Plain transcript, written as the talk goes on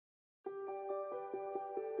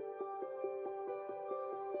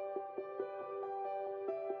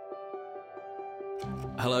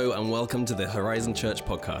Hello and welcome to the Horizon Church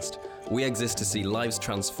podcast. We exist to see lives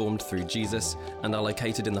transformed through Jesus and are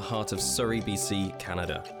located in the heart of Surrey, BC,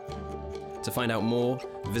 Canada. To find out more,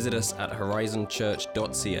 visit us at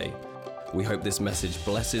horizonchurch.ca. We hope this message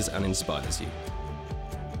blesses and inspires you.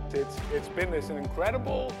 It's been an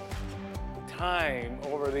incredible time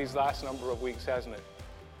over these last number of weeks, hasn't it?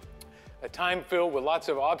 A time filled with lots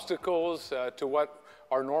of obstacles to what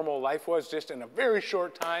our normal life was just in a very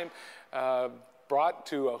short time. Brought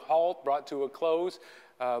to a halt, brought to a close.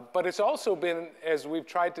 But it's also been, as we've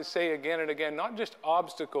tried to say again and again, not just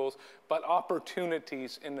obstacles, but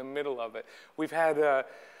opportunities in the middle of it. We've had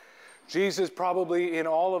Jesus probably in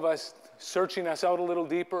all of us searching us out a little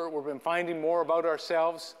deeper. We've been finding more about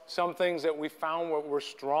ourselves. Some things that we found we're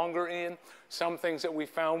stronger in. Some things that we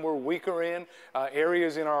found we're weaker in.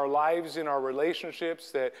 Areas in our lives, in our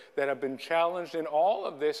relationships that have been challenged in all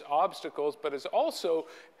of this obstacles, but it's also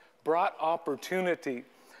brought opportunity.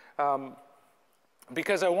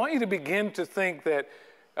 Because I want you to begin to think that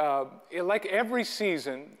like every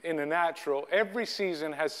season in the natural, every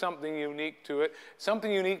season has something unique to it,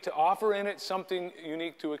 something unique to offer in it, something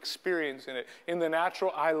unique to experience in it. In the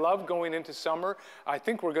natural, I love going into summer. I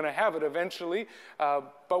think we're going to have it eventually.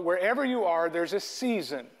 But wherever you are, there's a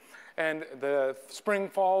season. And the spring,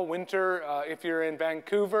 fall, winter, if you're in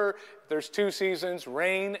Vancouver, there's 2 seasons,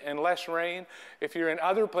 rain and less rain. If you're in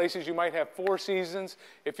other places, you might have 4 seasons.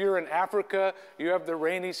 If you're in Africa, you have the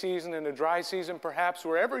rainy season and the dry season. Perhaps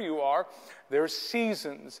wherever you are, there's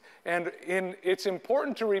seasons. And it's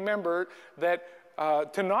important to remember that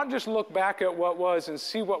to not just look back at what was and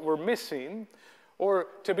see what we're missing, or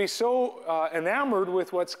to be so enamored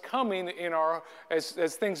with what's coming in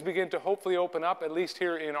as things begin to hopefully open up, at least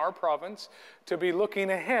here in our province, to be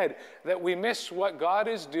looking ahead, that we miss what God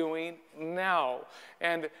is doing now.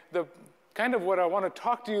 And the kind of what I want to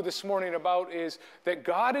talk to you this morning about is that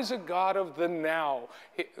God is a God of the now.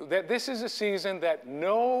 That this is a season that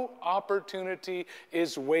no opportunity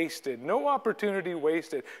is wasted. No opportunity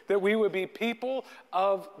wasted. That we would be people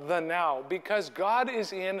of the now. Because God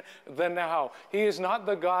is in the now. He is not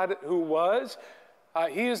the God who was.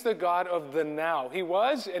 He is the God of the now. He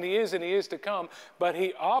was, and he is to come, but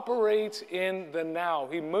he operates in the now.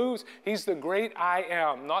 He moves. He's the great I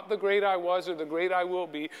am, not the great I was or the great I will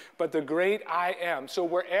be, but the great I am. So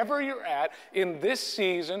wherever you're at in this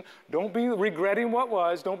season, don't be regretting what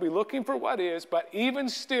was, don't be looking for what is, but even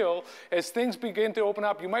still, as things begin to open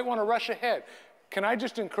up, you might want to rush ahead. Can I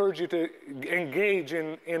just encourage you to engage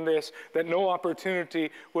in this, that no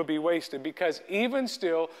opportunity will be wasted? Because even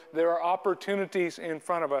still, there are opportunities in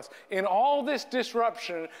front of us. In all this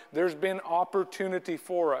disruption, there's been opportunity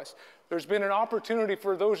for us. There's been an opportunity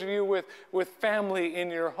for those of you with family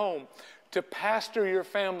in your home to pastor your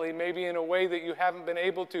family maybe in a way that you haven't been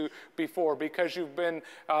able to before because you've been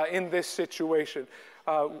in this situation.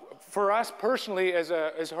 For us personally as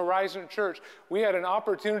Horizon Church, we had an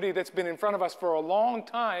opportunity that's been in front of us for a long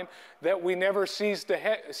time that we never seized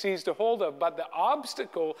a hold of. But the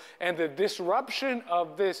obstacle and the disruption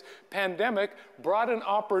of this pandemic brought an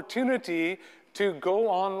opportunity to go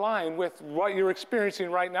online with what you're experiencing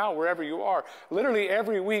right now, wherever you are. Literally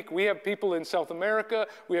every week, we have people in South America,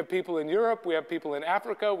 we have people in Europe, we have people in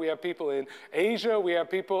Africa, we have people in Asia, we have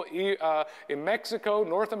people in Mexico,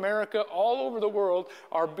 North America, all over the world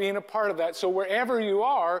are being a part of that. So wherever you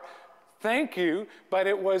are, thank you, but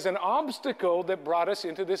it was an obstacle that brought us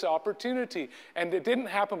into this opportunity. And it didn't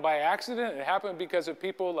happen by accident. It happened because of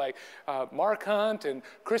people like Mark Hunt and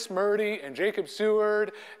Chris Murdy and Jacob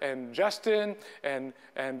Seward and Justin and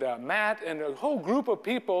Matt and a whole group of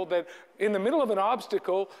people that in the middle of an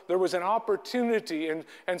obstacle, there was an opportunity.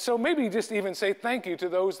 And so maybe just even say thank you to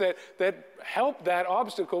those that helped that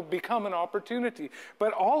obstacle become an opportunity.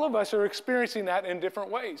 But all of us are experiencing that in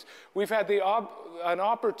different ways. We've had an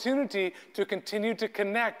opportunity to continue to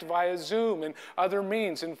connect via Zoom and other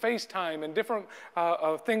means and FaceTime and different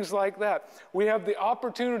things like that. We have the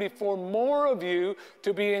opportunity for more of you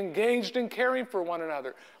to be engaged in caring for one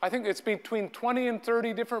another. I think it's between 20 and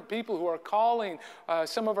 30 different people who are calling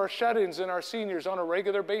some of our shut-ins and our seniors on a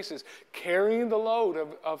regular basis, carrying the load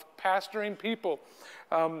of pastoring people.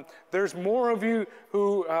 There's more of you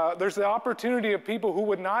who, there's the opportunity of people who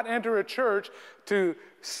would not enter a church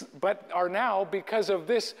but are now, because of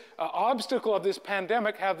this obstacle of this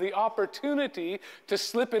pandemic, have the opportunity to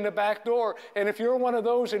slip in the back door. And if you're one of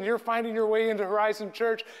those and you're finding your way into Horizon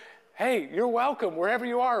Church, hey, you're welcome wherever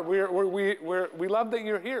you are. We love that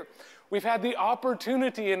you're here. We've had the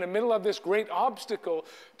opportunity in the middle of this great obstacle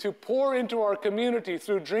to pour into our community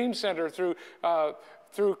through Dream Center, through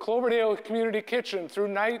through Cloverdale Community Kitchen, through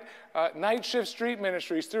Night Shift Street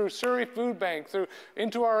Ministries, through Surrey Food Bank, through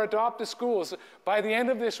into our Adopt a Schools. By the end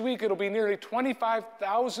of this week, it'll be nearly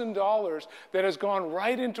 $25,000 that has gone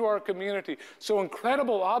right into our community. So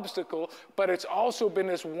incredible obstacle, but it's also been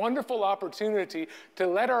this wonderful opportunity to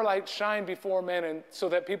let our light shine before men, and so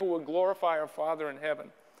that people would glorify our Father in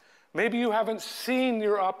heaven. Maybe you haven't seen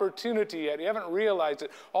your opportunity yet. You haven't realized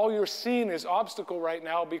it. All you're seeing is obstacle right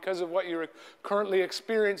now because of what you're currently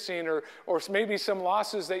experiencing, or maybe some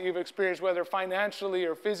losses that you've experienced, whether financially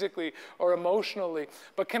or physically or emotionally.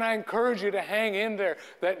 But can I encourage you to hang in there,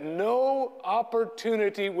 that no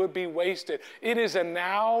opportunity would be wasted. It is a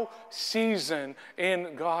now season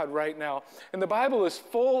in God right now. And the Bible is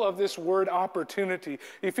full of this word opportunity.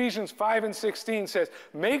 Ephesians 5:16 says,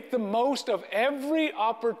 make the most of every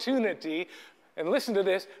opportunity. And listen to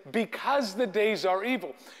this, because the days are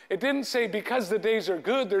evil. It didn't say because the days are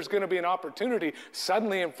good, there's going to be an opportunity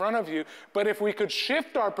suddenly in front of you. But if we could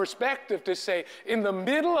shift our perspective to say, in the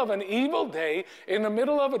middle of an evil day, in the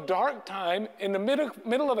middle of a dark time, in the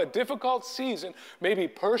middle of a difficult season, maybe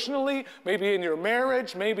personally, maybe in your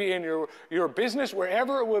marriage, maybe in your business,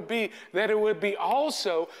 wherever it would be, that it would be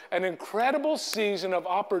also an incredible season of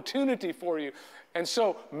opportunity for you. And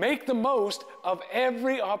so make the most of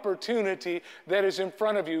every opportunity that is in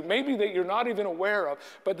front of you, maybe that you're not even aware of,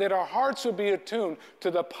 but that our hearts will be attuned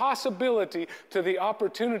to the possibility, to the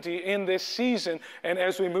opportunity in this season and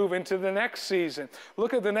as we move into the next season.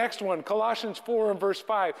 Look at the next one, Colossians 4 and verse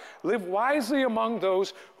 5. Live wisely among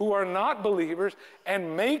those who are not believers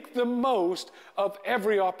and make the most of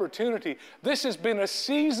every opportunity. This has been a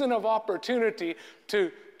season of opportunity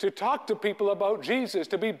to talk to people about Jesus,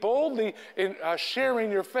 to be boldly in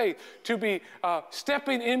sharing your faith, to be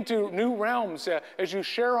stepping into new realms as you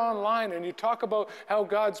share online and you talk about how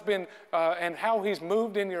God's been and how He's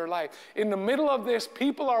moved in your life. In the middle of this,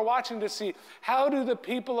 people are watching to see, how do the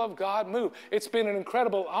people of God move? It's been an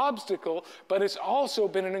incredible obstacle, but it's also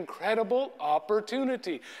been an incredible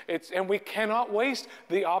opportunity. And we cannot waste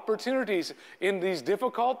the opportunities in these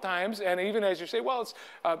difficult times. And even as you say, well, it's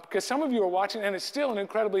because some of you are watching and it's still an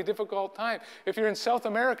incredible difficult time. If you're in South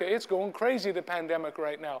America, it's going crazy, the pandemic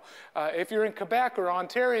right now. If you're in Quebec or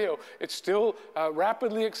Ontario, it's still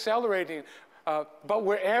rapidly accelerating. But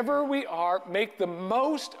wherever we are, make the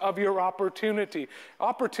most of your opportunity.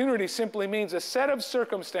 Opportunity simply means a set of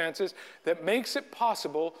circumstances that makes it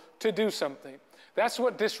possible to do something. That's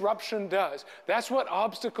what disruption does. That's what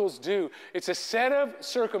obstacles do. It's a set of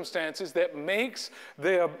circumstances that makes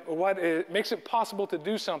it possible to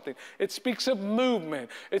do something. It speaks of movement.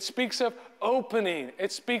 It speaks of opening.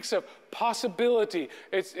 It speaks of possibility.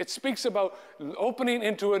 It speaks about opening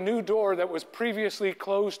into a new door that was previously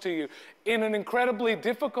closed to you. In an incredibly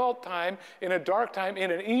difficult time, in a dark time,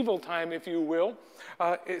 in an evil time, if you will,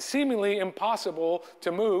 it's seemingly impossible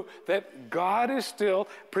to move, that God is still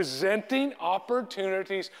presenting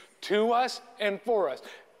opportunities to us and for us.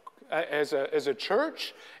 As a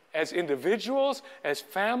church, as individuals, as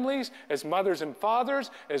families, as mothers and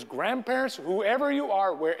fathers, as grandparents, whoever you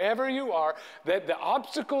are, wherever you are, that the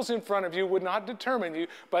obstacles in front of you would not determine you,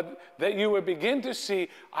 but that you would begin to see,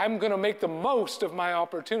 I'm going to make the most of my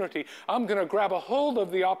opportunity. I'm going to grab a hold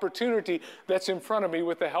of the opportunity that's in front of me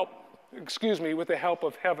with the help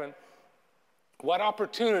of heaven. What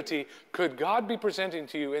opportunity could God be presenting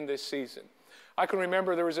to you in this season? I can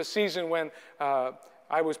remember there was a season when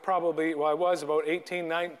I was about 18,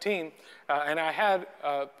 19, and I had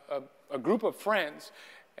a group of friends,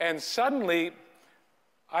 and suddenly,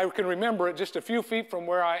 I can remember it just a few feet from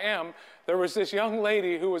where I am, there was this young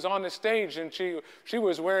lady who was on the stage, and she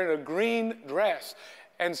was wearing a green dress.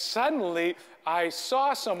 And suddenly, I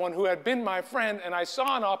saw someone who had been my friend, and I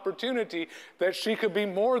saw an opportunity that she could be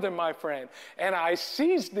more than my friend. And I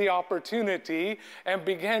seized the opportunity and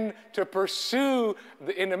began to pursue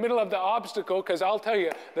in the middle of the obstacle, because I'll tell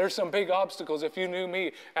you, there's some big obstacles. If you knew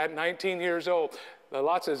me at 19 years old,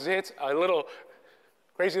 lots of zits, a little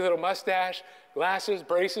crazy little mustache, glasses,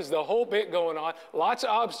 braces, the whole bit going on, lots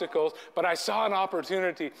of obstacles, but I saw an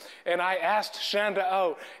opportunity, and I asked Shanda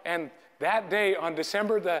out, and that day on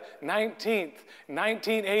December the 19th,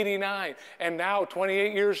 1989, and now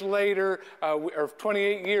 28 years later, or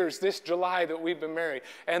 28 years this July that we've been married.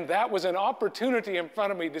 And that was an opportunity in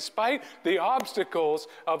front of me, despite the obstacles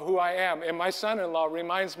of who I am. And my son-in-law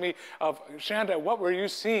reminds me of, Shanda, what were you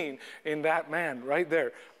seeing in that man right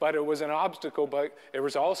there? But it was an obstacle, but it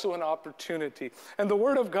was also an opportunity. And the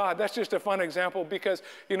Word of God, that's just a fun example, because,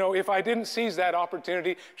 if I didn't seize that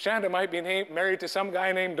opportunity, Shanda might be married to some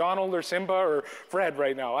guy named Donald or Simba or Fred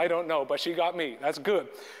right now. I don't know, but she got me. That's good.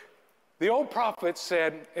 The old prophet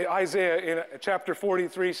said, Isaiah in chapter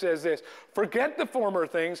 43 says this, "Forget the former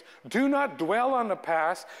things, do not dwell on the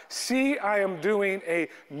past. See, I am doing a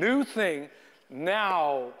new thing.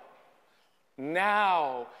 Now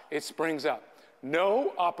it springs up."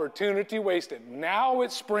 No opportunity wasted. Now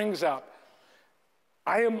it springs up.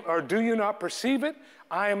 Do you not perceive it?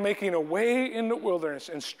 I am making a way in the wilderness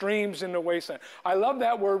and streams in the wasteland. I love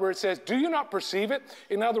that word where it says, do you not perceive it?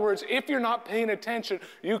 In other words, if you're not paying attention,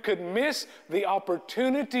 you could miss the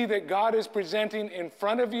opportunity that God is presenting in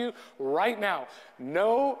front of you right now.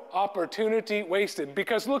 No opportunity wasted.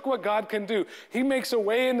 Because look what God can do. He makes a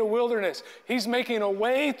way in the wilderness. He's making a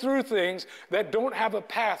way through things that don't have a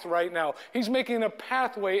path right now. He's making a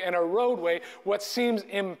pathway and a roadway what seems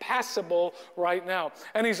impassable right now.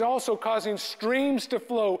 And he's also causing streams to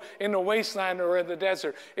flow in the wasteland or in the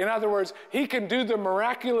desert. In other words, he can do the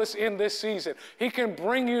miraculous in this season. He can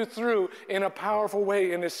bring you through in a powerful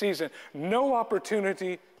way in this season. No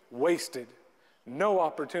opportunity wasted. No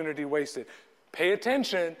opportunity wasted. Pay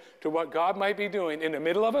attention to what God might be doing in the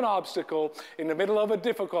middle of an obstacle, in the middle of a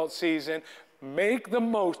difficult season. Make the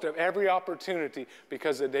most of every opportunity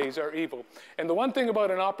because the days are evil. And the one thing about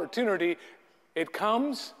an opportunity, it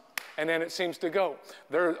comes and then it seems to go.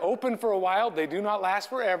 They're open for a while. They do not last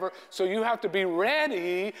forever. So you have to be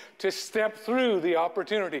ready to step through the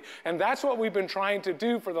opportunity. And that's what we've been trying to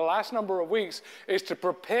do for the last number of weeks, is to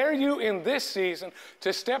prepare you in this season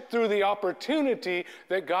to step through the opportunity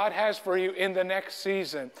that God has for you in the next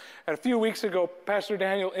season. And a few weeks ago, Pastor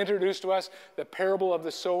Daniel introduced to us the parable of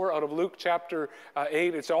the sower out of Luke chapter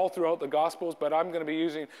 8. It's all throughout the Gospels, but I'm going to be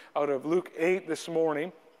using out of Luke 8 this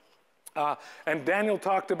morning. And Daniel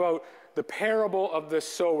talked about the parable of the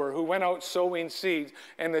sower who went out sowing seeds,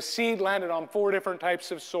 and the seed landed on 4 different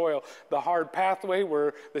types of soil. The hard pathway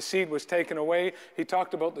where the seed was taken away. He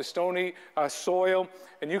talked about the stony soil,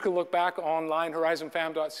 and you can look back online,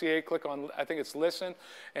 horizonfam.ca, click on, I think it's listen,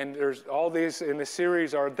 and there's all these in the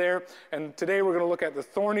series are there. And today we're going to look at the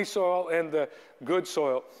thorny soil and the good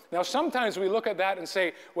soil. Now sometimes we look at that and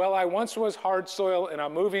say, well, I once was hard soil and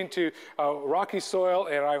I'm moving to rocky soil,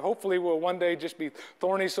 and I hopefully will one day just be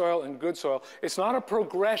thorny soil and good soil. It's not a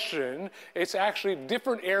progression. It's actually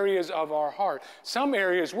different areas of our heart. Some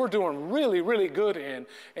areas we're doing really, really good in.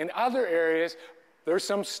 In other areas, there's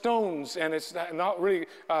some stones and it's not really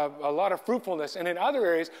a lot of fruitfulness. And in other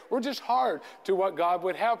areas, we're just hard to what God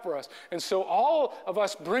would have for us. And so all of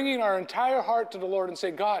us bringing our entire heart to the Lord and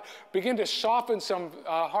say, God, begin to soften some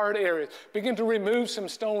hard areas. Begin to remove some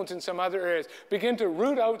stones in some other areas. Begin to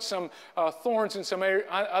root out some thorns in some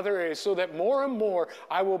other areas so that more and more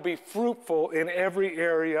I will be fruitful in every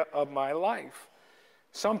area of my life.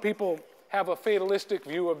 Some people have a fatalistic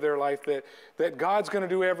view of their life that God's going to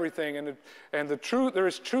do everything, and the truth, there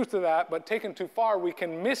is truth to that, but taken too far, we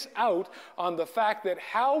can miss out on the fact that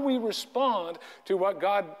how we respond to what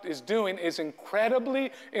God is doing is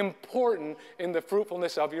incredibly important in the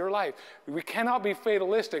fruitfulness of your life. We cannot be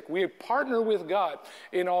fatalistic. We partner with God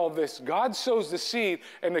in all of this. God sows the seed,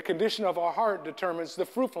 and the condition of our heart determines the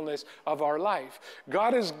fruitfulness of our life.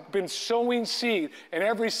 God has been sowing seed, and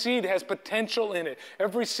every seed has potential in it.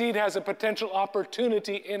 Every seed has a potential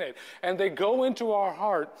opportunity in it, and they go into our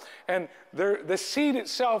heart, and the seed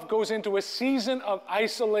itself goes into a season of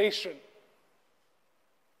isolation.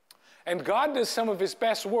 And God does some of his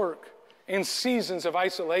best work in seasons of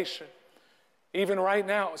isolation. Even right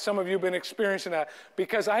now, some of you have been experiencing that,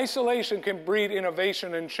 because isolation can breed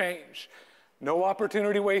innovation and change. No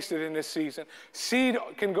opportunity wasted in this season. Seed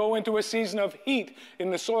can go into a season of heat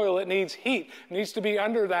in the soil. It needs heat. It needs to be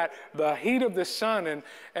under the heat of the sun.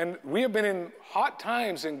 And we have been in hot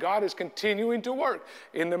times, and God is continuing to work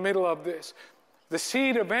in the middle of this. The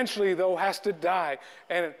seed eventually, though, has to die.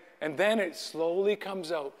 And then it slowly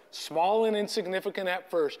comes out, small and insignificant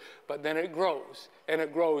at first, but then it grows and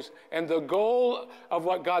it grows. And the goal of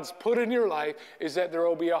what God's put in your life is that there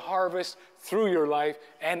will be a harvest through your life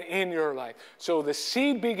and in your life. So the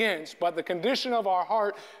seed begins, but the condition of our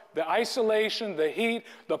heart, the isolation, the heat,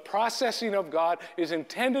 the processing of God is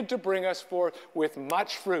intended to bring us forth with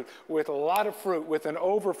much fruit, with a lot of fruit, with an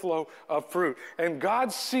overflow of fruit. And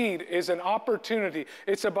God's seed is an opportunity.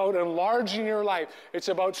 It's about enlarging your life. It's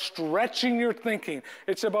about stretching your thinking.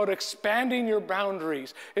 It's about expanding your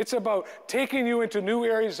boundaries. It's about taking you into new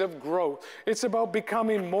areas of growth. It's about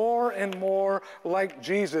becoming more and more like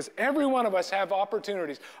Jesus. Every one of us have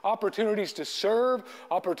opportunities. Opportunities to serve,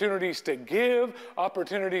 opportunities to give,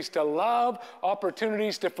 opportunities opportunities to love,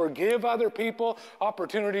 opportunities to forgive other people,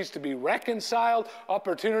 opportunities to be reconciled,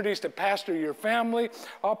 opportunities to pastor your family,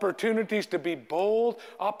 opportunities to be bold,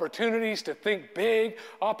 opportunities to think big,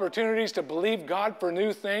 opportunities to believe God for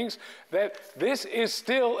new things, that this is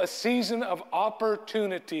still a season of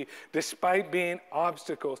opportunity despite being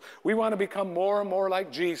obstacles. We want to become more and more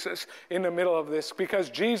like Jesus in the middle of this, because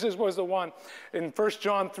Jesus was the one. In 1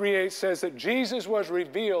 John 3:8 says that Jesus was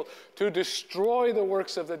revealed to destroy the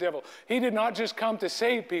works of the devil. He did not just come to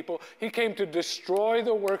save people, he came to destroy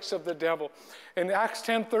the works of the devil. In Acts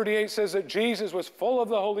 10:38 says that Jesus was full of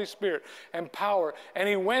the Holy Spirit and power, and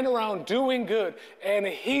he went around doing good and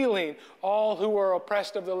healing all who were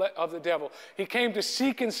oppressed of the devil. He came to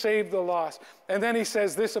seek and save the lost. And then he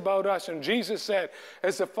says this about us, and Jesus said,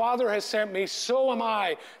 as the Father has sent me, so am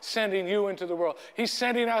I sending you into the world. He's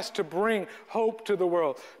sending us to bring hope to the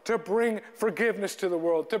world, to bring forgiveness to the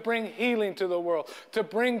world, to bring healing to the world, to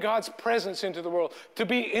bring God's presence into the world, to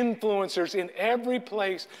be influencers in every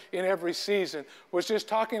place, in every season. Was just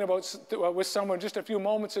talking about with someone just a few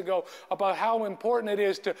moments ago about how important it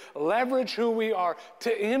is to leverage who we are,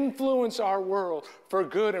 to influence our world for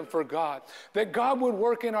good and for God. That God would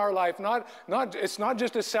work in our life, it's not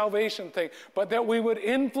just a salvation thing, but that we would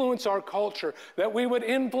influence our culture, that we would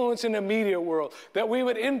influence in the media world, that we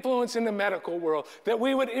would influence in the medical world, that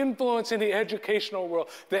we would influence in the educational world,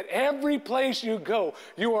 that every place you go,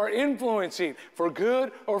 you are influencing for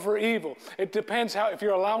good or for evil. It depends if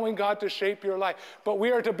you're allowing God to shape your life. But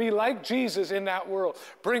we are to be like Jesus in that world,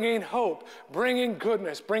 bringing hope, bringing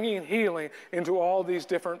goodness, bringing healing into all these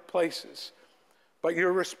different places. But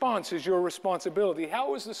your response is your responsibility.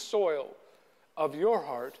 How is the soil of your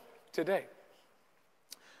heart today?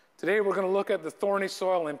 Today we're going to look at the thorny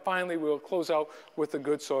soil, and finally we'll close out with the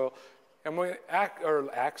good soil. And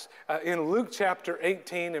in Luke chapter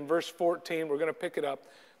 18 and verse 14, we're going to pick it up.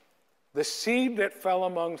 The seed that fell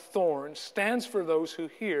among thorns stands for those who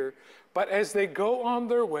hear, but as they go on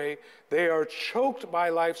their way, they are choked by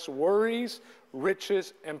life's worries,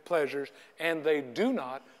 riches, and pleasures, and they do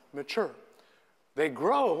not mature. They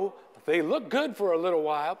grow, they look good for a little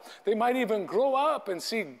while, they might even grow up and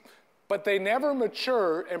see, but they never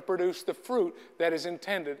mature and produce the fruit that is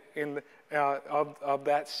intended of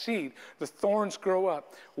that seed. The thorns grow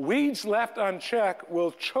up. Weeds left unchecked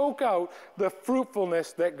will choke out the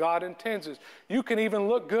fruitfulness that God intends. You can even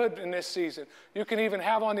look good in this season. You can even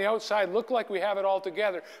have on the outside look like we have it all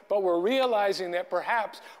together, but we're realizing that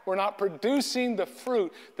perhaps we're not producing the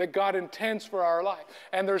fruit that God intends for our life.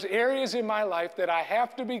 And there's areas in my life that I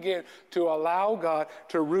have to begin to allow God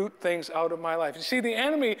to root things out of my life. You see, the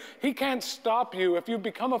enemy, he can't stop you if you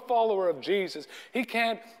become a follower of Jesus. He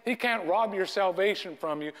can't rob your salvation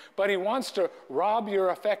from you, but he wants to rob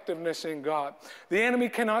your effectiveness in God. The enemy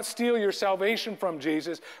cannot steal your salvation from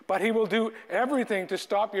Jesus, but he will do everything to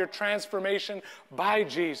stop your transformation by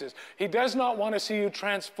Jesus. He does not want to see you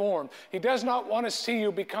transformed. He does not want to see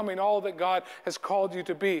you becoming all that God has called you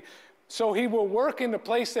to be. So he will work in the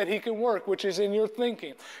place that he can work, which is in your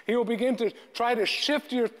thinking. He will begin to try to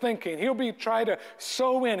shift your thinking. He'll try to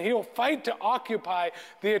sow in. He'll fight to occupy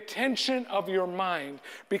the attention of your mind,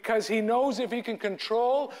 because he knows if he can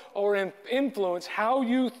control or influence how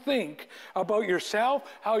you think about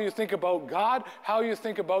yourself, how you think about God, how you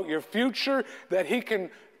think about your future, that he can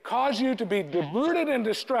cause you to be diverted and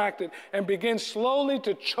distracted and begin slowly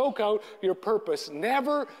to choke out your purpose,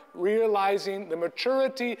 never realizing the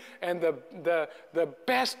maturity and the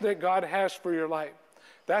best that God has for your life.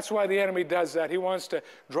 That's why the enemy does that. He wants to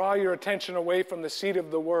draw your attention away from the seed of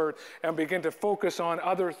the word and begin to focus on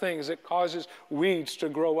other things that causes weeds to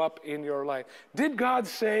grow up in your life. Did God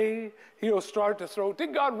say he'll start to throw?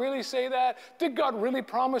 Did God really say that? Did God really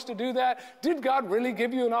promise to do that? Did God really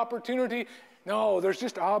give you an opportunity? No, there's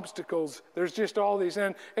just obstacles. There's just all these.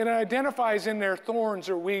 And it identifies in there thorns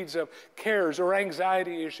or weeds of cares or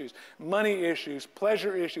anxiety issues, money issues,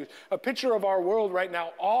 pleasure issues. A picture of our world right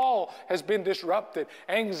now, all has been disrupted.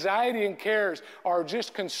 Anxiety and cares are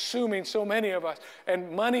just consuming so many of us.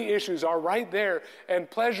 And money issues are right there. And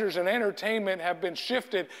pleasures and entertainment have been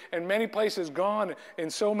shifted and many places gone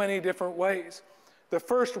in so many different ways. The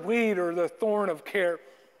first weed or the thorn of care.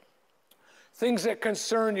 Things that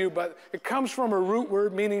concern you, but it comes from a root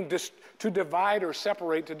word meaning to divide or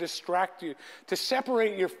separate, to distract you, to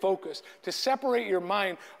separate your focus, to separate your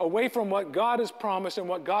mind away from what God has promised and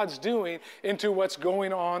what God's doing into what's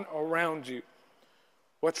going on around you.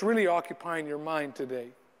 What's really occupying your mind today?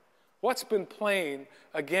 What's been playing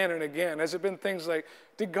again and again? Has it been things like,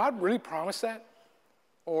 did God really promise that?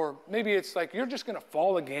 Or maybe it's like, you're just going to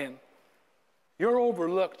fall again. You're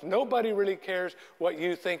overlooked. Nobody really cares what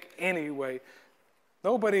you think anyway.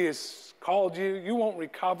 Nobody has called you. You won't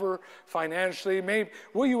recover financially.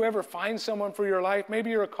 Will you ever find someone for your life? Maybe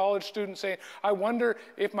you're a college student saying, I wonder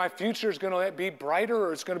if my future is going to be brighter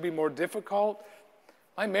or it's going to be more difficult.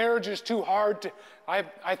 My marriage is too hard.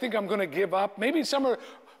 I think I'm going to give up. Maybe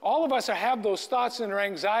all of us have those thoughts and our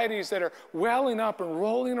anxieties that are welling up and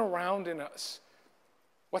rolling around in us.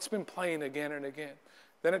 What's been playing again and again?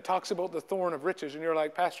 Then it talks about the thorn of riches, and you're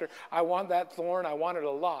like, Pastor, I want that thorn. I want it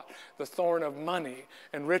a lot. The thorn of money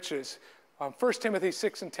and riches. 1 Timothy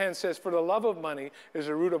 6:10 says, for the love of money is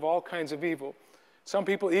the root of all kinds of evil. Some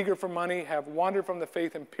people eager for money have wandered from the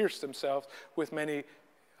faith and pierced themselves with many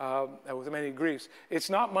griefs. It's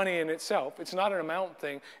not money in itself. It's not an amount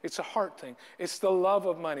thing. It's a heart thing. It's the love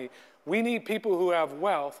of money. We need people who have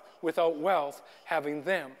wealth without wealth having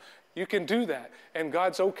them. You can do that, and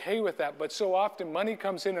God's okay with that. But so often money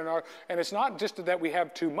comes in and it's not just that we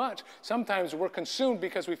have too much. Sometimes we're consumed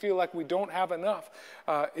because we feel like we don't have enough.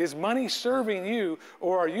 Is money serving you,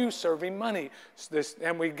 or are you serving money?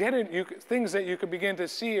 And we get it. Things that you can begin to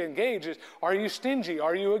see and gauge is: are you stingy?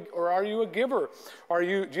 Are you a giver?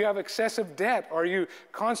 Do you have excessive debt? Are you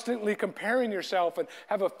constantly comparing yourself and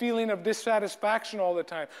have a feeling of dissatisfaction all the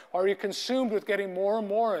time? Are you consumed with getting more and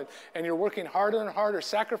more, and you're working harder and harder,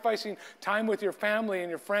 sacrificing time with your family and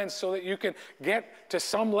your friends so that you can get to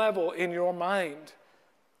some level in your mind?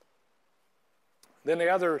 Then the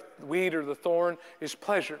other weed or the thorn is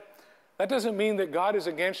pleasure. That doesn't mean that God is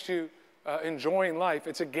against you enjoying life.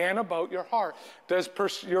 It's again about your heart. Does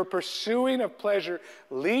your pursuing of pleasure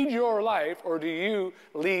lead your life, or do you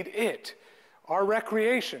lead it? Our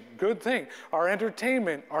recreation, good thing. Our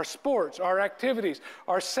entertainment, our sports, our activities,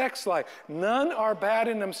 our sex life, none are bad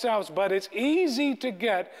in themselves, but it's easy to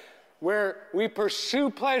get where we pursue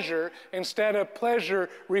pleasure instead of pleasure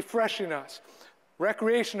refreshing us.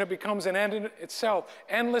 Recreation, it becomes an end in itself,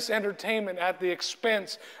 endless entertainment at the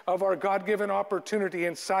expense of our God-given opportunity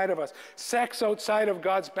inside of us. Sex outside of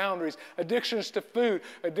God's boundaries, addictions to food,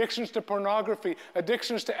 addictions to pornography,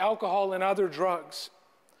 addictions to alcohol and other drugs.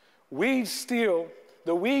 The weeds steal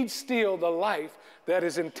the life that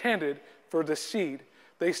is intended for the seed.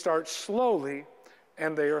 They start slowly,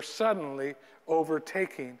 and they are suddenly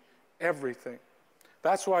overtaking everything.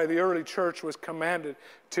 That's why the early church was commanded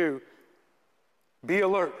to be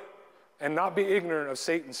alert and not be ignorant of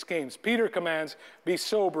Satan's schemes. Peter commands, be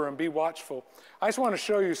sober and be watchful. I just want to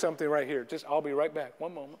show you something right here. I'll be right back.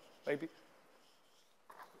 One moment, maybe.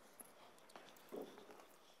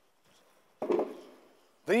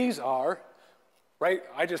 These are,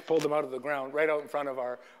 I just pulled them out of the ground, right out in front of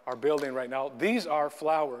our building right now. These are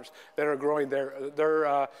flowers that are growing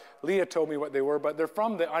there. Leah told me what they were, but they're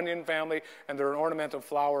from the onion family, and they're an ornamental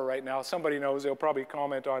flower right now. Somebody knows, they'll probably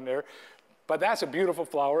comment on there. But that's a beautiful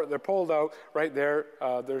flower. They're pulled out right there.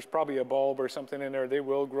 There's probably a bulb or something in there. They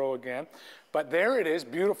will grow again. But there it is,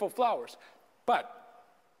 beautiful flowers. But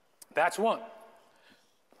that's one.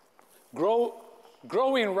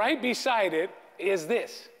 Growing right beside it is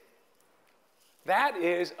this. That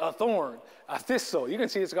is a thorn, a thistle. You can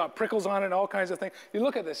see it's got prickles on it and all kinds of things. You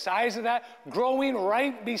look at the size of that. Growing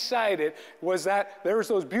right beside it was that there's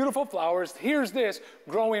those beautiful flowers. Here's this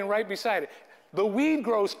growing right beside it. The weed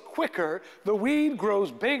grows quicker, the weed grows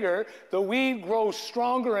bigger, the weed grows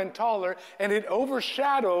stronger and taller, and it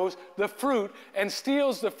overshadows the fruit and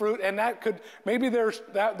steals the fruit, and maybe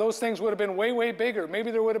those things would have been way, way bigger.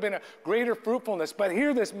 Maybe there would have been a greater fruitfulness. But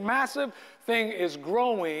here this massive thing is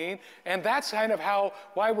growing, and that's kind of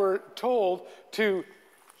why we're told to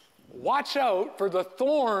watch out for the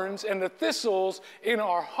thorns and the thistles in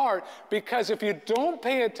our heart, because if you don't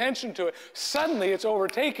pay attention to it, suddenly it's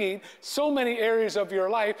overtaking so many areas of your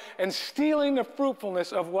life and stealing the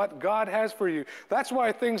fruitfulness of what God has for you. That's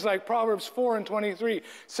why things like Proverbs 4:23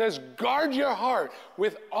 says, guard your heart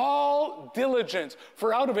with all diligence,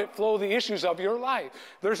 for out of it flow the issues of your life.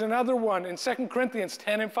 There's another one in 2 Corinthians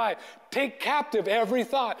 10:5. Take captive every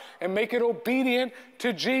thought and make it obedient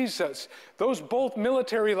to Jesus. Those both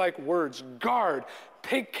military-like words, guard,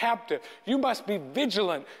 take captive. You must be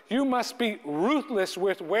vigilant. You must be ruthless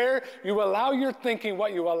with where you allow your thinking,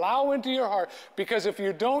 what you allow into your heart, because if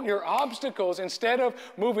you don't, your obstacles, instead of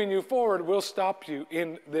moving you forward, will stop you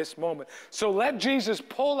in this moment. So let Jesus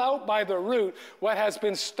pull out by the root what has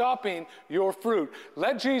been stopping your fruit.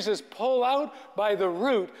 Let Jesus pull out by the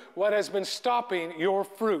root what has been stopping your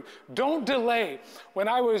fruit. Don't delay. When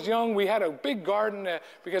I was young, we had a big garden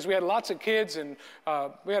because we had lots of kids, and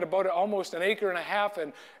we had about almost an acre and a half,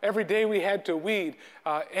 and every day we had to weed.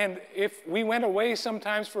 And if we went away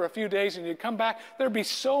sometimes for a few days and you'd come back, there'd be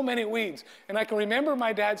so many weeds. And I can remember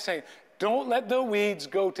my dad saying, Don't let the weeds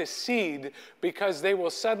go to seed, because they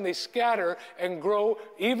will suddenly scatter and grow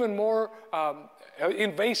even more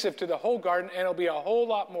invasive to the whole garden, and it'll be a whole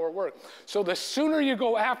lot more work. So the sooner you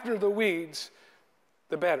go after the weeds,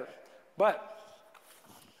 the better. But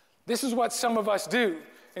this is what some of us do.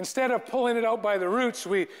 Instead of pulling it out by the roots,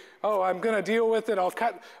 I'm going to deal with it.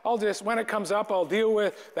 When it comes up, I'll deal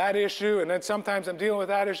with that issue. And then sometimes I'm dealing with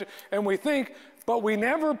that issue. And we think, but we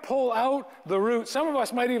never pull out the root. Some of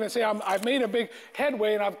us might even say, I've made a big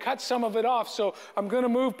headway and I've cut some of it off. So I'm going to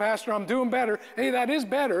move, Pastor. I'm doing better. Hey, that is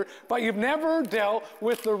better. But you've never dealt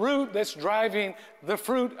with the root that's driving the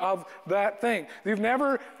fruit of that thing. You've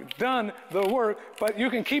never done the work, but you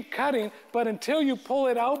can keep cutting. But until you pull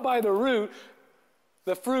it out by the root,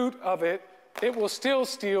 the fruit of it will still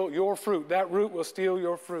steal your fruit. That root will steal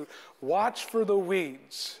your fruit. Watch for the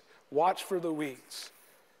weeds. Watch for the weeds.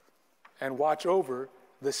 And watch over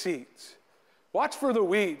the seeds. Watch for the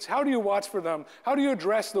weeds. How do you watch for them? How do you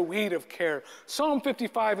address the weed of care? Psalm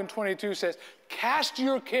 55:22 says, cast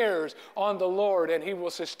your cares on the Lord and he will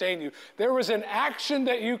sustain you. There is an action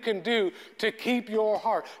that you can do to keep your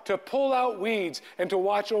heart, to pull out weeds and to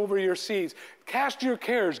watch over your seeds. Cast your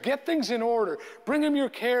cares. Get things in order. Bring him your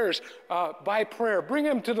cares by prayer. Bring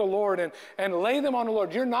them to the Lord and lay them on the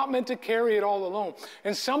Lord. You're not meant to carry it all alone.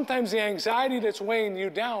 And sometimes the anxiety that's weighing you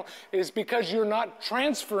down is because you're not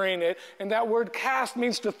transferring it. And that word cast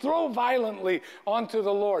means to throw violently onto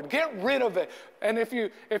the Lord. Get rid of it. And if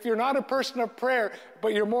you're not a person of prayer,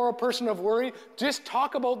 but you're more a person of worry, just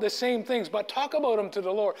talk about the same things, but talk about them to the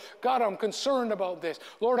Lord. God, I'm concerned about this.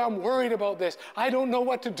 Lord, I'm worried about this. I don't know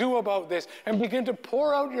what to do about this. And begin to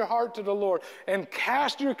pour out your heart to the Lord and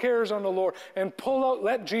cast your cares on the Lord and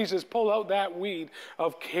let Jesus pull out that weed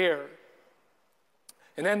of care.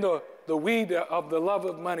 And then the weed of the love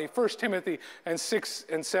of money. 1 Timothy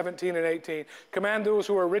 6:17-18. Command those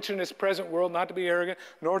who are rich in this present world not to be arrogant,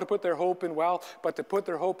 nor to put their hope in wealth, but to put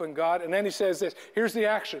their hope in God. And then he says this. Here's the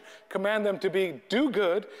action. Command them to do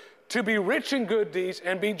good, to be rich in good deeds,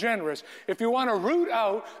 and be generous. If you want to root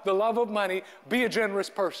out the love of money, be a generous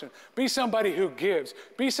person. Be somebody who gives.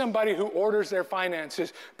 Be somebody who orders their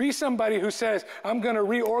finances. Be somebody who says, I'm going to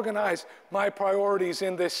reorganize my priorities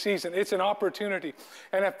in this season. It's an opportunity.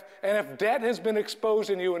 And if debt has been exposed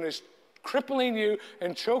in you and is crippling you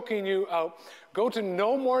and choking you out, go to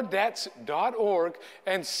nomoredebts.org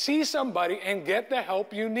and see somebody and get the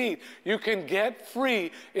help you need. You can get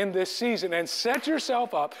free in this season and set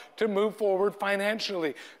yourself up to move forward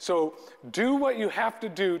financially. So do what you have to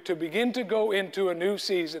do to begin to go into a new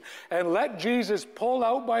season and let Jesus pull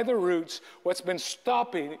out by the roots what's been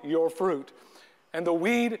stopping your fruit. And the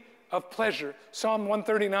weed of pleasure. Psalm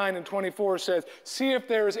 139:24 says, see if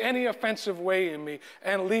there is any offensive way in me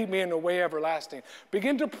and lead me in the way everlasting.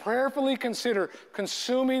 Begin to prayerfully consider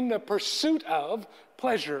consuming the pursuit of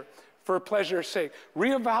pleasure for pleasure's sake.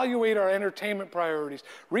 Reevaluate our entertainment priorities.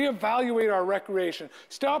 Reevaluate our recreation.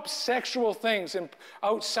 Stop sexual things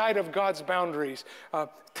outside of God's boundaries.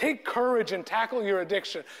 Take courage and tackle your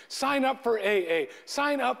addiction. Sign up for AA.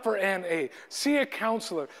 Sign up for NA. See a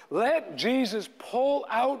counselor. Let Jesus pull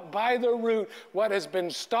out by the root what has been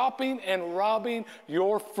stopping and robbing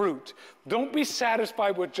your fruit. Don't be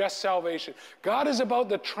satisfied with just salvation. God is about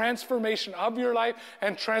the transformation of your life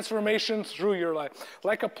and transformation through your life.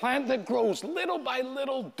 Like a plant that grows little by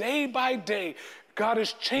little, day by day, God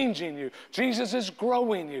is changing you. Jesus is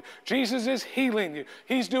growing you. Jesus is healing you.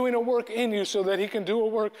 He's doing a work in you so that he can do a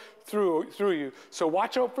work through you. So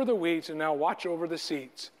watch out for the weeds and now watch over the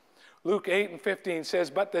seeds. Luke 8:15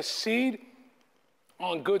 says, but the seed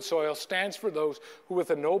on good soil stands for those who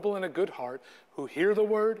with a noble and a good heart, who hear the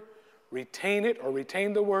word, retain it or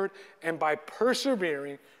retain the word, and by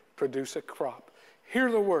persevering produce a crop.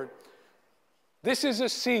 Hear the word. This is a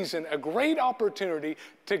season, a great opportunity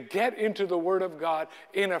to get into the Word of God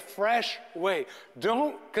in a fresh way.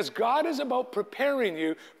 Because God is about preparing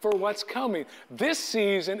you for what's coming. This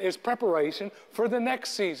season is preparation for the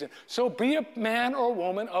next season. So be a man or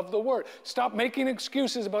woman of the Word. Stop making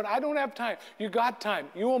excuses about, I don't have time. You got time.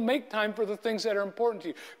 You will make time for the things that are important to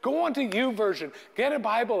you. Go on to YouVersion. Get a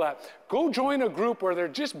Bible app. Go join a group where they're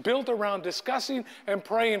just built around discussing and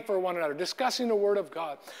praying for one another, discussing the Word of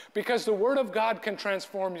God. Because the Word of God can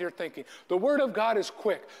transform your thinking. The Word of God is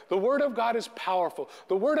quick. quick. The Word of God is powerful.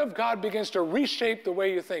 The Word of God begins to reshape the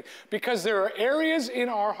way you think, because there are areas in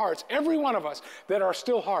our hearts, every one of us, that are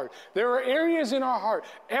still hard. There are areas in our heart,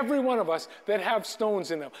 every one of us, that have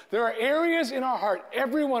stones in them. There are areas in our heart,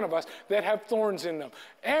 every one of us, that have thorns in them.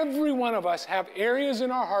 Every one of us have areas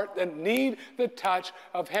in our heart that need the touch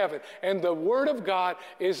of heaven. And the Word of God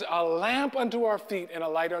is a lamp unto our feet and a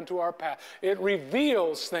light unto our path. It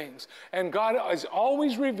reveals things. And God is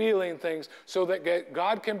always revealing things so that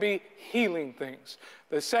God can be healing things.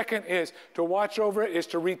 The second is to watch over it, is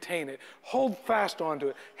to retain it. Hold fast onto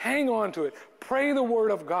it. Hang on to it. Pray the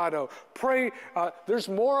Word of God out. Pray,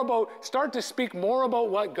 start to speak more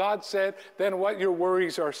about what God said than what your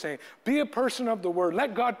worries are saying. Be a person of the Word.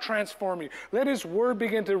 Let God transform you. Let His Word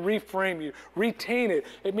begin to reframe you. Retain it.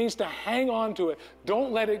 It means to hang on to it.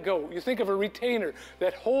 Don't let it go. You think of a retainer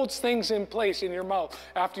that holds things in place in your mouth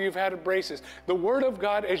after you've had braces. The Word of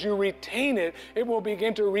God, as you retain it, it will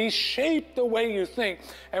begin to reshape the way you think.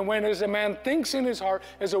 And when as a man thinks in his heart,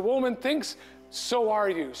 as a woman thinks, so are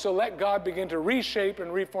you. So let God begin to reshape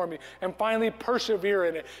and reform you. And finally, persevere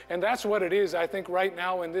in it. And that's what it is, I think, right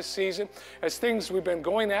now in this season. As things, we've been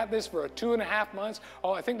going at this for 2.5 months.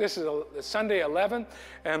 Oh, I think this is Sunday 11.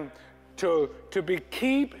 And to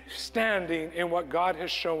keep standing in what God has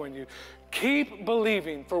shown you. Keep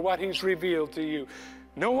believing for what He's revealed to you.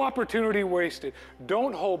 No opportunity wasted.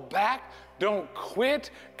 Don't hold back. Don't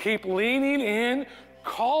quit. Keep leaning in.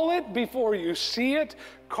 Call it before you see it.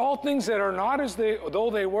 Call things that are not as though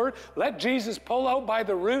they were. Let Jesus pull out by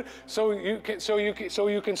the root so you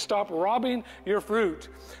can stop robbing your fruit.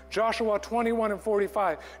 Joshua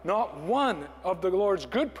 21:45. Not one of the Lord's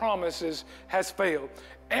good promises has failed.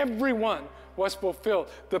 Every one was fulfilled.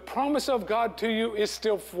 The promise of God to you is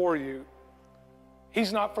still for you.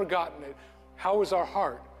 He's not forgotten it. How is our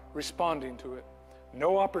heart responding to it?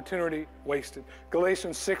 No opportunity wasted.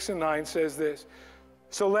 Galatians 6:9 says this.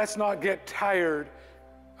 So let's not get tired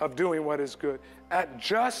of doing what is good. At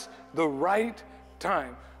just the right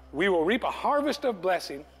time, we will reap a harvest of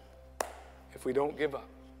blessing if we don't give up.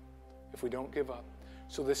 If we don't give up.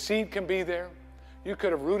 So the seed can be there. You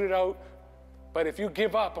could have rooted out, but if you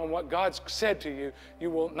give up on what God's said to you, you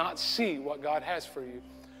will not see what God has for you.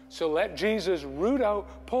 So let Jesus root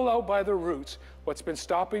out, pull out by the roots what's been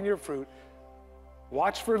stopping your fruit.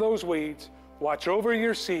 Watch for those weeds. Watch over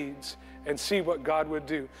your seeds and see what God would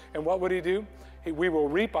do. And what would He do? We will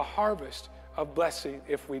reap a harvest of blessing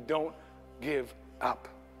if we don't give up.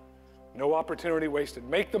 No opportunity wasted.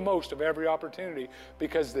 Make the most of every opportunity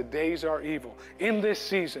because the days are evil. In this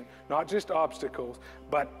season, not just obstacles,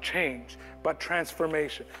 but change, but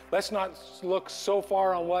transformation. Let's not look so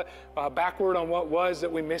far on backward on what was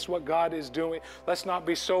that we miss what God is doing. Let's not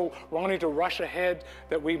be so wanting to rush ahead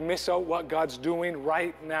that we miss out what God's doing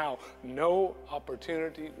right now. No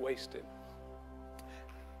opportunity wasted.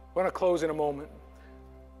 I'm going to close in a moment.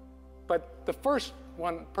 But the first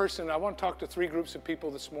one person, I want to talk to 3 groups of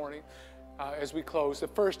people this morning as we close. The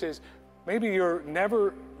first is maybe you're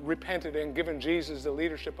never repented and given Jesus the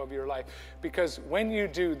leadership of your life, because when you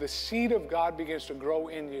do, the seed of God begins to grow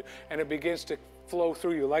in you and it begins to flow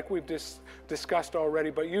through you like we've discussed already.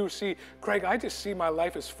 But you see, Craig, I just see my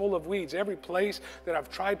life is full of weeds. Every place that I've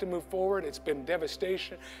tried to move forward, it's been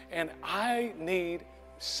devastation, and I need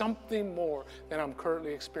something more than I'm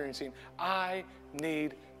currently experiencing. I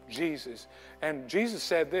need Jesus. And Jesus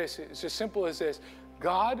said this, it's as simple as this: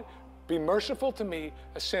 God, be merciful to me,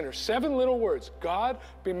 a sinner. 7 little words. God,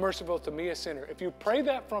 be merciful to me, a sinner. If you pray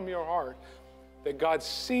that from your heart, that God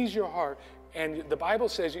sees your heart, and the Bible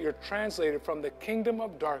says that you're translated from the kingdom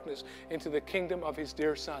of darkness into the kingdom of His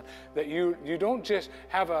dear Son. That you don't just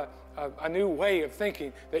have a new way of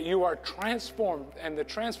thinking, that you are transformed, and the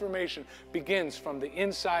transformation begins from the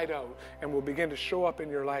inside out and will begin to show up in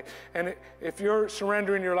your life. And if you're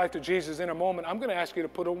surrendering your life to Jesus in a moment, I'm going to ask you to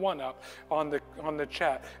put a 1 up on the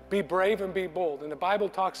chat. Be brave and be bold. And the Bible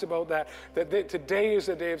talks about that today is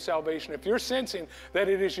the day of salvation. If you're sensing that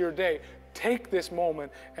it is your day, take this moment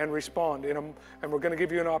and respond, and we're going to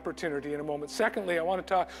give you an opportunity in a moment. Secondly, I want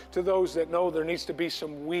to talk to those that know there needs to be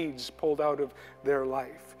some weeds pulled out of their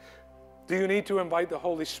life. Do you need to invite the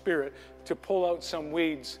Holy Spirit to pull out some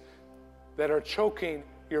weeds that are choking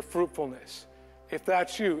your fruitfulness? If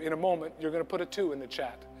that's you, in a moment, you're going to put a 2 in the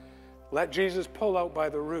chat. Let Jesus pull out by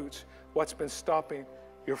the roots what's been stopping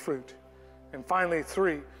your fruit. And finally,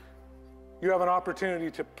 3, you have an opportunity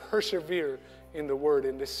to persevere in the Word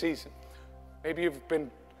in this season. Maybe you've been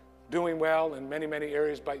doing well in many, many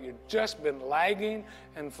areas, but you've just been lagging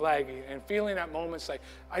and flagging and feeling at moments like,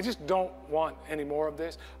 I just don't want any more of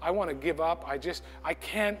this. I want to give up. I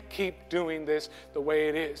can't keep doing this the way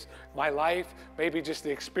it is. My life, maybe just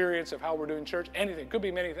the experience of how we're doing church, anything, could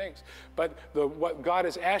be many things. But what God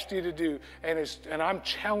has asked you to do, and I'm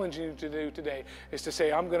challenging you to do today, is to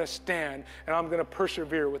say, I'm going to stand and I'm going to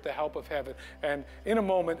persevere with the help of heaven. And in a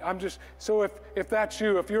moment, so if that's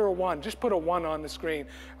you, if you're a 1, just put a 1 on the screen,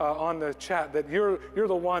 on the chat, that you're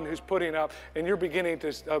the one who's putting up and you're beginning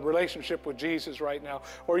a relationship with Jesus right now.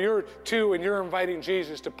 Or you're 2 and you're inviting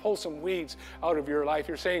Jesus to pull some weeds out of your life.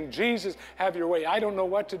 You're saying, Jesus, have your way. I don't know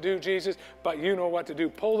what to do, Jesus, but you know what to do.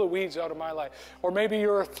 Pull the weeds out of my life. Or maybe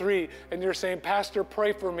you're a 3 and you're saying, Pastor,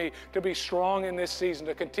 pray for me to be strong in this season,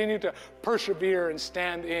 to continue to persevere and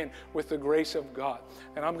stand in with the grace of God.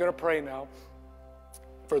 And I'm going to pray now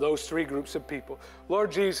for those 3 groups of people.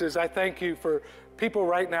 Lord Jesus, I thank you for people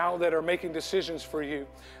right now that are making decisions for you,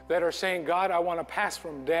 that are saying, God, I want to pass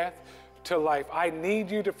from death to life. I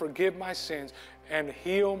need you to forgive my sins and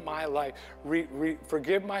heal my life.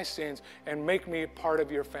 Forgive my sins and make me a part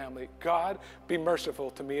of your family. God, be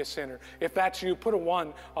merciful to me, a sinner. If that's you, put a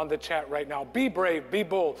 1 on the chat right now. Be brave, be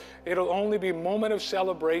bold. It'll only be a moment of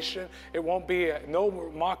celebration. It won't be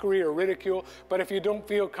no mockery or ridicule. But if you don't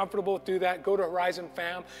feel comfortable to do that, go to Horizon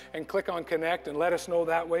Fam and click on Connect and let us know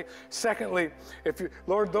that way. Secondly,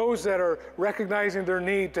 Lord, those that are recognizing their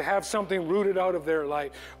need to have something rooted out of their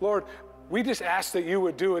life, Lord, we just ask that you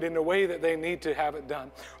would do it in the way that they need to have it done.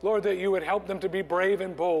 Lord, that you would help them to be brave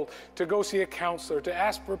and bold, to go see a counselor, to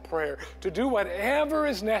ask for prayer, to do whatever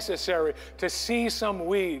is necessary to see some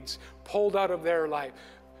weeds pulled out of their life,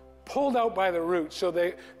 pulled out by the roots, so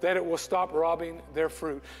that it will stop robbing their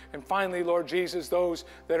fruit. And finally, Lord Jesus, those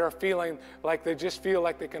that are feeling like they just feel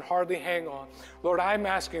like they can hardly hang on, Lord, I'm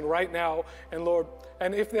asking right now, and Lord,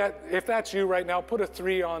 and if that's you right now, put a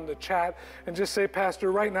 3 on the chat and just say,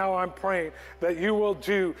 Pastor, right now I'm praying that you will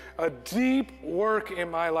do a deep work in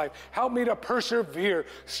my life. Help me to persevere.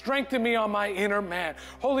 Strengthen me on my inner man.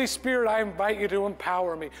 Holy Spirit, I invite you to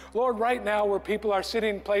empower me. Lord, right now where people are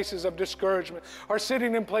sitting in places of discouragement, are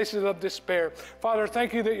sitting in places of despair, Father,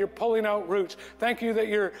 thank you that you're pulling out roots. Thank you that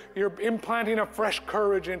you're implanting a fresh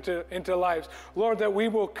courage into lives. Lord, that we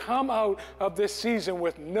will come out of this season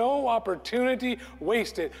with no opportunity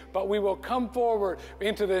wasted, but we will come forward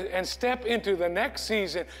and step into the next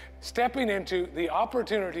season, stepping into the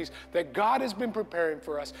opportunities that God has been preparing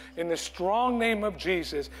for us. In the strong name of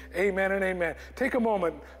Jesus, amen and amen. Take a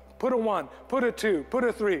moment, put a 1, put a 2, put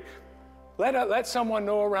a 3. Let someone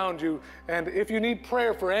know around you. And if you need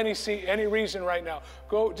prayer for any reason right now,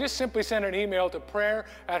 just simply send an email to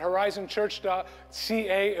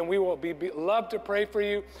prayer@horizonchurch.ca, and we will love to pray for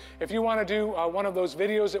you. If you want to do one of those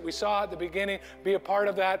videos that we saw at the beginning, be a part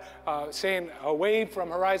of that, saying a wave from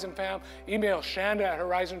Horizon Fam, email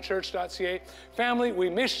shanda@horizonchurch.ca. Family, we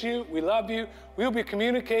miss you. We love you. We'll be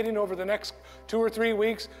communicating over the next 2 or 3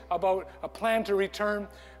 weeks about a plan to return.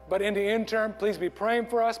 But in the interim, please be praying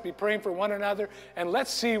for us, be praying for one another, and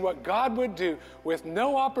let's see what God would do with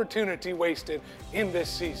no opportunity wasted in this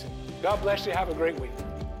season. God bless you. Have a great week.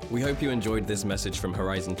 We hope you enjoyed this message from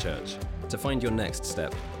Horizon Church. To find your next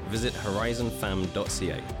step, visit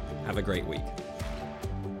horizonfam.ca. Have a great week.